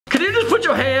Can you just put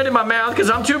your hand in my mouth?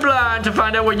 Because I'm too blind to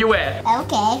find out where you at.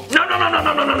 Okay. No, no, no, no,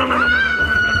 no, no, no, no, no,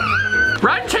 no.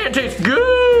 Right hand tastes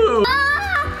good.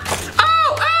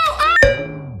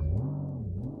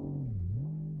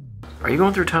 Are you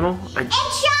going through a tunnel? It's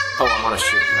shark bite I'm on a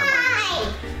shoot.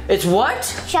 time. It's what?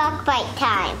 Shark bite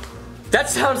time.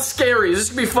 That sounds scary. Is this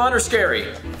gonna be fun or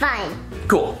scary? Fine.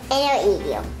 Cool. And it'll eat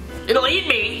you. It'll eat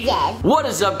me? Yes. What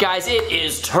is up, guys? It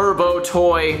is Turbo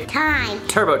Toy. Time.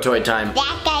 Turbo Toy time.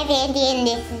 That guy's Andy and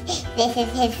this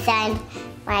is his son,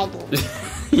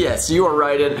 Ryden. Yes, you are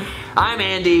right. I'm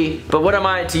Andy, but what am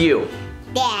I to you?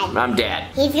 Dad. I'm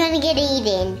Dad. He's gonna get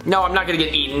eaten. No, I'm not gonna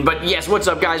get eaten, but yes, what's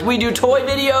up, guys? We do toy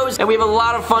videos, and we have a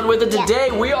lot of fun with it.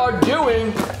 Today, we are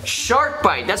doing Shark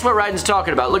Bite. That's what Ryden's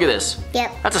talking about. Look at this.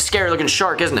 Yep. That's a scary looking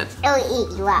shark, isn't it? It'll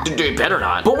eat you up. Dude, better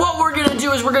not. But what we're gonna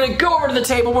do is we're gonna go over to the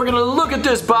table, we're gonna look at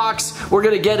this box, we're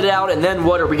gonna get it out, and then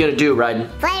what are we gonna do, Ryden?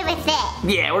 Play with it.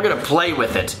 Yeah, we're gonna play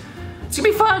with it. It's gonna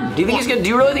be fun. Do you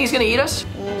you really think he's gonna eat us?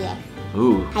 Yes.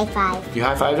 Ooh. High five. You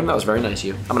high-fived him? That was very nice of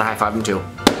you. I'm gonna high-five him too.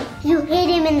 You hit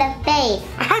him in the face.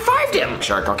 I high-fived him!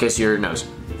 Shark, I'll kiss your nose.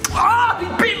 Ah,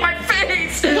 he beat my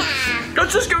face! Yeah.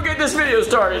 Let's just go get this video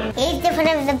started. Here's the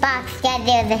front of the box. Get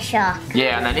there, the shark.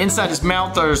 Yeah, and then inside his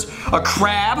mouth there's a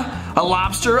crab, a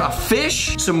lobster, a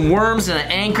fish, some worms, and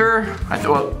an anchor.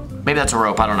 Well, maybe that's a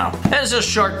rope, I don't know. And it says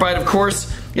Shark Bite, of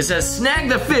course. It says snag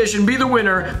the fish and be the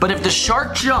winner, but if the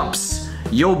shark jumps,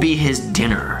 you'll be his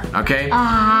dinner, okay?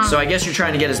 So I guess you're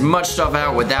trying to get as much stuff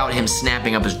out without him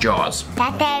snapping up his jaws.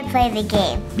 That's how I play the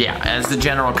game. Yeah, as the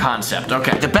general concept,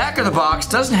 okay. The back of the box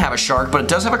doesn't have a shark, but it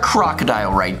does have a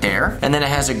crocodile right there. And then it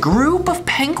has a group of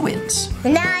penguins.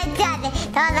 No, it doesn't.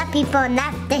 It's all the people,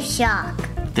 not the shark.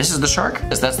 This is the shark?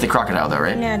 That's the crocodile though,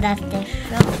 right? No, that's the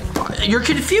shark. You're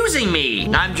confusing me.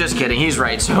 I'm just kidding, he's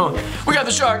right. So, we got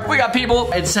the shark, we got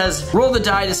people. It says, roll the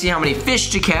die to see how many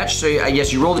fish to catch. So I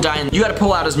guess you roll the die and you gotta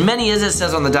pull out as many as it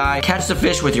says on the die. Catch the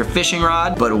fish with your fishing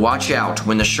rod, but watch out.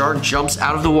 When the shark jumps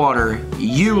out of the water,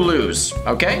 you lose,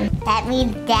 okay? That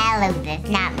means Dad loses,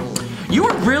 not me. You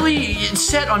are really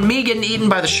set on me getting eaten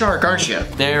by the shark, aren't you?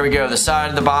 There we go. The side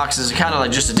of the box is kind of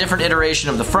like just a different iteration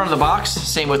of the front of the box.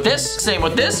 Same with this, same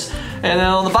with this. And then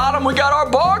on the bottom, we got our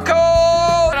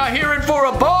barcode. I'm hearing for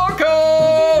a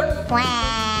barcode. Wow.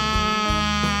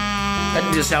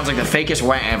 That just sounds like the fakest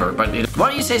wah ever. But why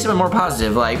don't you say something more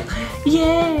positive, like,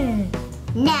 yeah.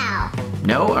 No.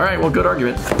 No? All right, well, good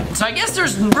argument. So I guess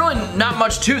there's really not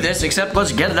much to this except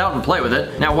let's get it out and play with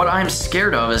it. Now, what I'm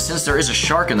scared of is since there is a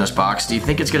shark in this box, do you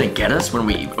think it's gonna get us when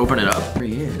we open it up? There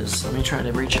he is. Let me try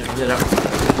to reach it and get it out.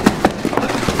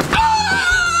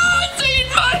 Ah! It's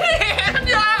eating my hand!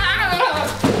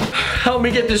 Ah! Help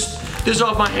me get this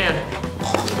off my hand.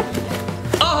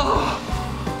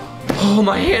 Oh,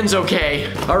 my hand's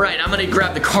okay. All right, I'm gonna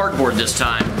grab the cardboard this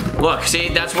time. Look, see,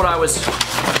 that's what I was...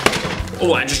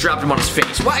 Oh, I just dropped him on his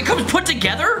face. Wow, it comes put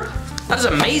together? That is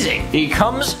amazing. He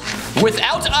comes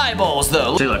without eyeballs,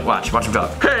 though. See, look, watch him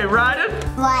talk. Hey, Ryden.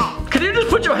 What? Can you just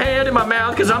put your hand in my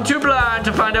mouth? Because I'm too blind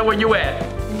to find out where you at.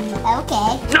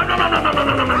 Okay. No, no, no, no, no, no,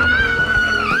 no, no, no, no.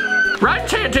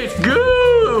 Ryden's hand tastes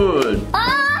good.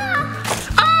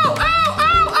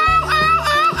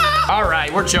 All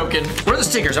right, we're joking. Where are the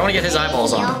stickers? I want to get his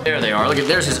eyeballs on. There they are. Look at,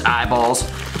 there's his eyeballs.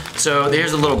 So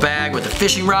there's a little bag with the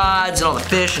fishing rods and all the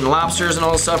fish and lobsters and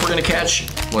all the stuff we're gonna catch.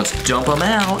 Let's dump them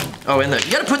out. Oh, and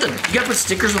you gotta put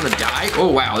stickers on the die. Oh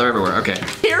wow, they're everywhere. Okay.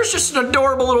 Here's just an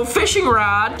adorable little fishing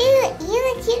rod. You're a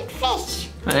cute fish.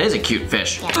 That is a cute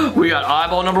fish. Yeah. We got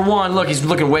eyeball number 1. Look, he's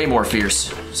looking way more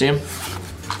fierce. See him?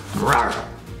 Rawr.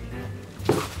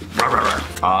 Rawr, rawr,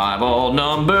 rawr. Eyeball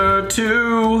number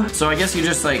 2. So I guess you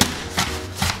just like.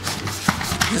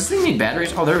 Does this thing need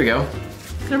batteries? Oh, there we go.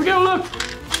 There we go. Look.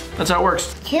 That's how it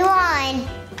works. 2 on.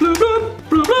 Bloop, bloop,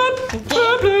 bloop, bloop,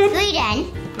 bloop, bloop. 3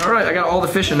 done. All right, I got all the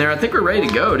fish in there. I think we're ready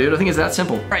to go, dude. I think it's that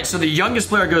simple. All right, so the youngest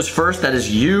player goes first. That is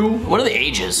you. What are the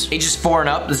ages? Ages 4 and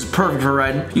up. This is perfect for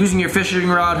Ryden. Using your fishing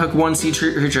rod, hook one sea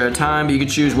creature at a time. But you can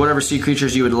choose whatever sea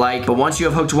creatures you would like. But once you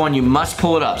have hooked one, you must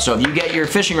pull it up. So if you get your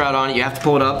fishing rod on it, you have to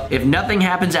pull it up. If nothing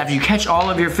happens after you catch all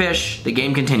of your fish, the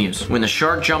game continues. When the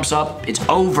shark jumps up, it's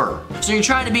over. So you're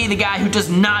trying to be the guy who does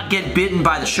not get bitten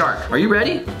by the shark. Are you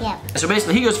ready? Yeah. So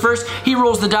basically, he goes first. He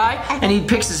rolls the die, and he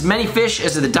picks as many fish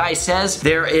as the die says.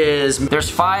 There's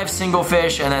 5 single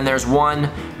fish, and then there's 1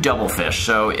 double fish.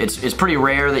 So it's pretty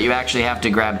rare that you actually have to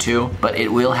grab 2, but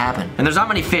it will happen. And there's not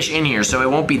many fish in here, so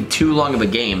it won't be too long of a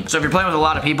game. So if you're playing with a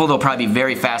lot of people, they'll probably be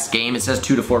very fast game. It says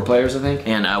 2 to 4 players, I think.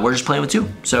 And we're just playing with 2.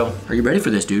 So are you ready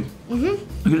for this, dude? Mm-hmm.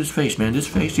 Look at this face, man. This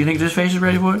face. Do you think this face is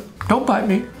ready for it? Don't bite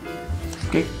me.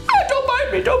 Okay. Don't bite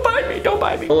me. Don't bite me. Don't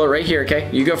bite me. Hold on right here, okay?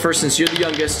 You go first since you're the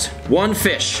youngest. 1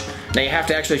 fish. Now you have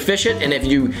to actually fish it, and if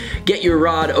you get your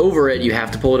rod over it, you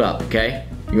have to pull it up, okay?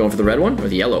 You going for the red one or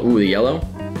the yellow? Ooh, the yellow.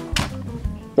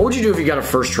 What would you do if you got a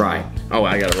first try? Oh,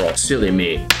 I gotta roll. Silly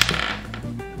me.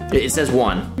 It says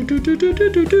 1. I'm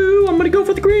gonna go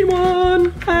for the green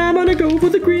one. I'm gonna go for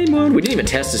the green one. We didn't even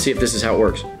test to see if this is how it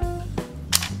works.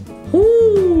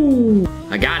 Ooh,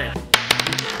 I got it.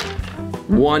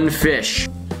 1 fish.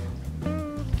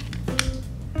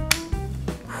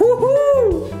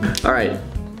 Woohoo! All right.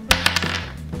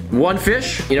 1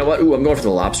 fish. You know what? Ooh, I'm going for the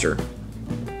lobster.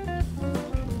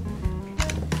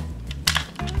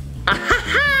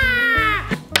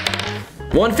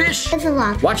 1 fish. It's a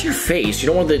lobster. Watch your face. You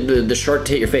don't want the shark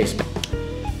to hit your face.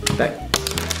 Back.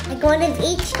 Like one of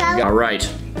each color. All right.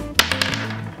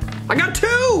 I got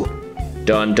 2.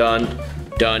 Done, done,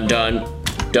 done, done.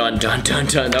 Done, done, done,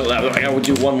 done. I gotta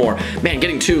do 1 more. Man,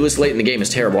 getting 2 this late in the game is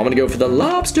terrible. I'm gonna go for the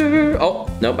lobster. Oh,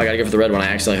 nope, I gotta go for the red one. I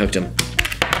accidentally hooked him.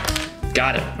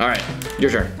 Got it. All right, your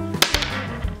turn.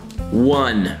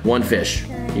 1 fish.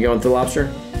 You going for the lobster?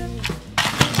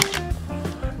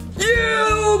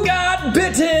 You got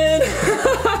bitten!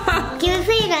 Can we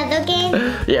play another game?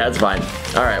 Yeah, it's fine.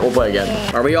 All right, we'll play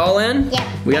again. Are we all in? Yep.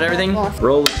 We got everything?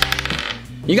 Roll.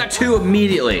 You got 2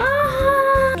 immediately.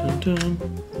 Dun, dun.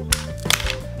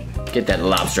 Get that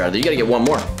lobster out of there. You gotta get 1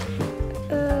 more.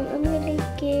 I'm gonna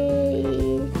get...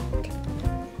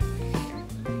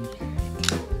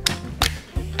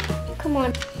 Come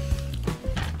on.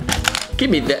 Give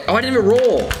me that. Oh, I didn't even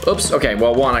roll. Oops. Okay.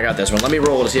 Well, 1. I got this one. Let me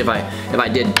roll to see if I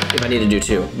need to do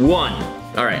 2. 1.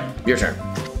 All right. Your turn.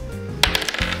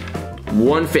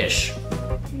 1 fish.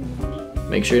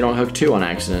 Make sure you don't hook 2 on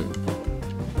accident.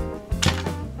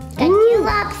 Got 2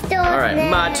 lobsters. All right.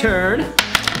 My turn.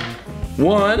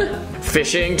 1.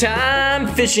 Fishing time.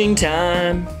 Fishing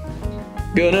time.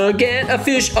 Gonna get a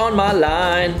fish on my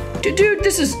line. Dude,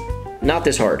 this is not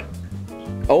this hard.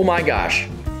 Oh my gosh.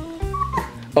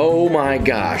 Oh my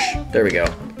gosh. There we go.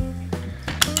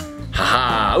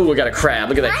 Haha. Ooh, I got a crab.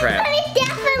 Look at that crab. I'm gonna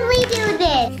definitely do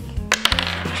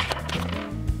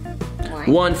this.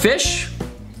 1 fish.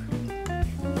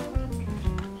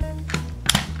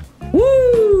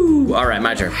 Woo! All right,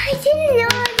 my turn. I didn't know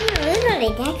you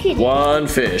literally actually. 1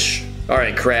 fish. All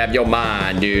right, crab, you're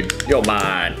mine, dude. You're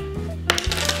mine.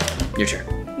 Your turn.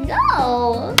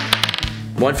 No.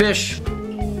 1 fish.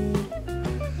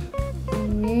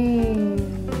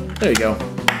 There you go.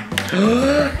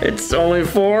 It's only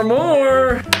 4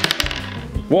 more.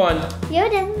 1. You're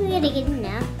definitely gonna get it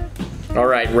now. All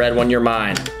right, red one, you're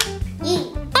mine.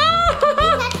 You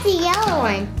touched the yellow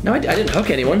one. No, I didn't hook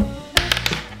anyone.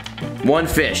 1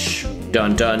 fish.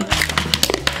 Dun dun.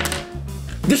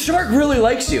 The shark really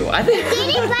likes you. I think. It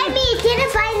didn't bite me. It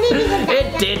didn't bite me because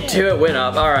It did too. It went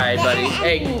up. All right, buddy.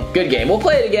 Hey, good game. We'll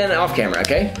play it again off camera,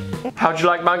 okay? How'd you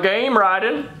like my game,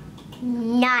 Ryden?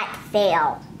 Not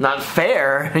fail. Not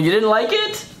fair. You didn't like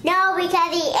it? No,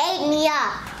 because he ate me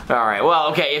up. All right. Well,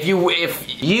 okay. If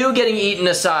you getting eaten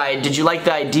aside, did you like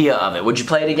the idea of it? Would you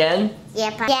play it again?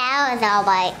 Yep. Yeah, I was all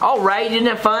right. All right. You didn't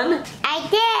have fun?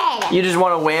 I did. You just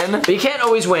want to win? But you can't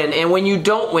always win, and when you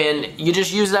don't win, you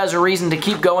just use it as a reason to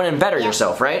keep going and better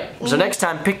yourself, right? So next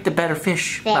time, pick the better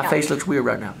fish. My face looks weird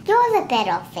right now. You're the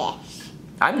better fish.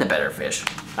 I'm the better fish.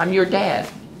 I'm your dad.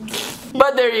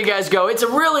 But there you guys go. It's a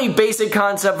really basic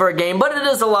concept for a game, but it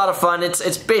is a lot of fun.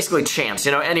 It's basically chance.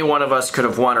 You know, any one of us could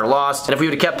have won or lost. And if we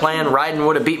would have kept playing, Ryden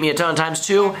would have beat me a ton of times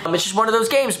too. It's just one of those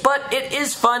games, but it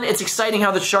is fun. It's exciting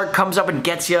how the shark comes up and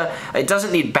gets you. It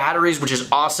doesn't need batteries, which is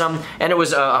awesome. And it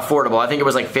was affordable. I think it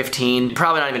was like 15,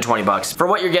 probably not even 20 bucks. For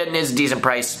what you're getting is a decent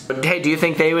price. But hey, do you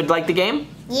think they would like the game?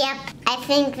 Yep, I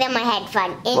think they might have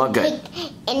fun. And Well, good.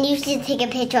 And you should take a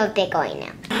picture of Bitcoin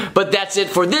now. But that's it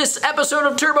for this episode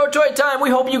of Turbo Toy Time. We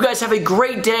hope you guys have a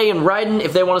great day, and Ryden,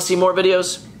 if they want to see more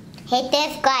videos, Hit the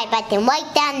subscribe button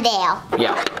right down there.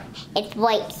 yeah, It's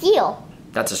right here.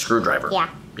 that's a screwdriver. Yeah.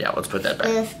 Yeah, let's put that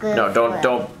back. Screw- No,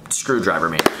 don't screwdriver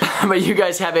me. But you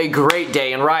guys have a great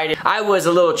day, and Ryden, I was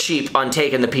a little cheap on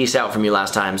taking the peace out from you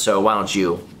last time, so why don't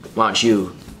you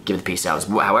give the peace out,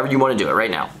 however you want to do it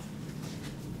right now.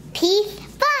 Peace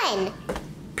fun.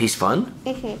 Peace fun?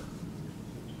 Mm-hmm.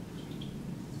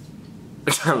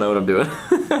 I don't know what I'm doing.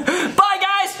 Bye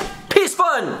guys! Peace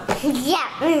fun!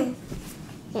 Yeah.